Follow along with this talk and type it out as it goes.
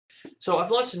So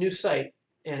I've launched a new site,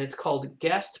 and it's called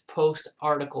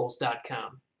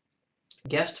guestpostarticles.com.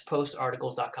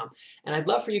 Guestpostarticles.com. And I'd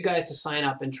love for you guys to sign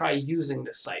up and try using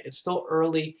this site. It's still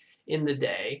early in the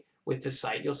day with this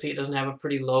site. You'll see it doesn't have a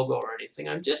pretty logo or anything.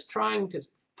 I'm just trying to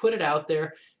put it out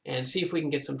there and see if we can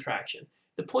get some traction.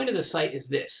 The point of the site is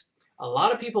this. A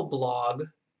lot of people blog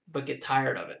but get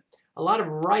tired of it. A lot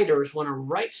of writers want to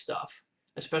write stuff,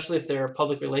 especially if they're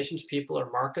public relations people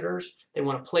or marketers. They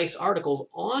want to place articles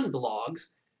on blogs,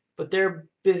 but they're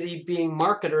busy being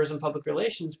marketers and public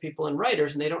relations people and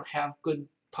writers, and they don't have good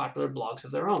popular blogs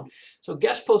of their own. So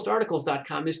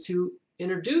guestpostarticles.com is to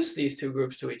introduce these two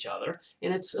groups to each other,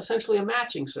 and it's essentially a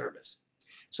matching service.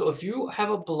 So if you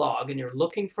have a blog and you're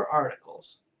looking for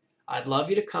articles, I'd love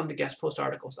you to come to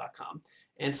guestpostarticles.com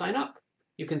and sign up.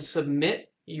 You can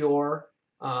submit your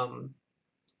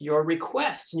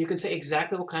requests, and you can say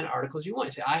exactly what kind of articles you want.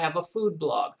 You say, I have a food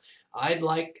blog. I'd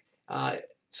like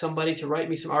somebody to write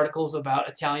me some articles about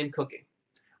Italian cooking.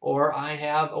 Or I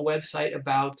have a website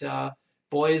about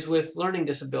boys with learning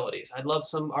disabilities. I'd love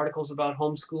some articles about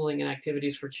homeschooling and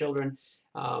activities for children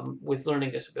with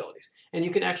learning disabilities. And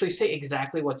you can actually say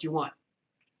exactly what you want.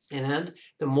 And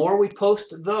the more we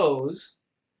post those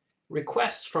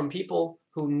requests from people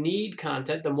who need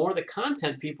content, the more the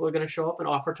content people are going to show up and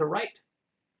offer to write.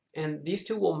 And these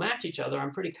two will match each other.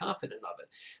 I'm pretty confident of it.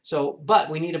 So, but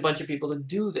we need a bunch of people to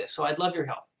do this. So I'd love your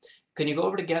help. Can you go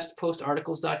over to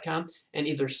guestpostarticles.com and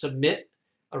either submit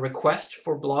a request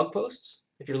for blog posts?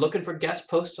 If you're looking for guest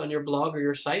posts on your blog or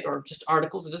your site, or just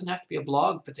articles, it doesn't have to be a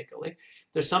blog particularly. If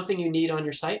there's something you need on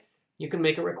your site, you can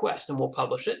make a request and we'll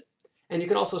publish it. And you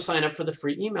can also sign up for the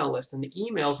free email list, and the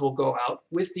emails will go out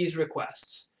with these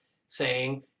requests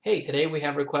saying, hey, today we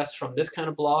have requests from this kind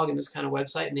of blog and this kind of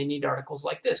website, and they need articles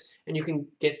like this. And you can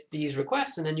get these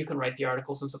requests, and then you can write the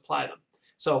articles and supply them.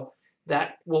 So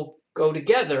that will go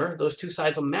together. Those two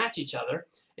sides will match each other.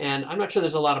 And I'm not sure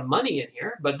there's a lot of money in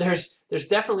here, but there's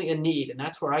definitely a need, and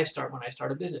that's where I start when I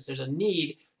start a business. There's a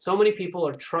need. So many people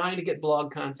are trying to get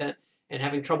blog content and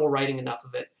having trouble writing enough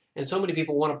of it. And so many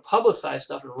people want to publicize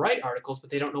stuff and write articles, but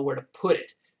they don't know where to put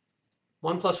it.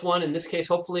 1 + 1, in this case,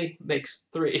 hopefully makes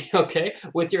 3, okay,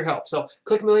 with your help. So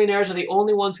Click Millionaires are the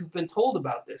only ones who've been told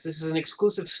about this. This is an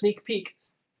exclusive sneak peek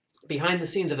behind the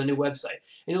scenes of a new website.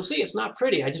 And you'll see it's not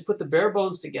pretty. I just put the bare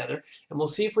bones together, and we'll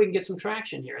see if we can get some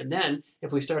traction here. And then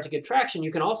if we start to get traction,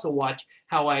 you can also watch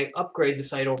how I upgrade the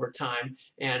site over time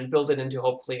and build it into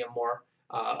hopefully a more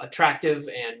attractive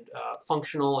and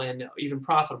functional and even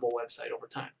profitable website over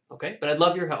time. Okay, but I'd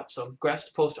love your help. So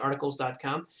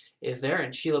guestpostarticles.com is there,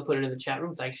 and Sheila put it in the chat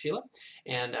room. Thanks, Sheila,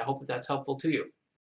 and I hope that that's helpful to you.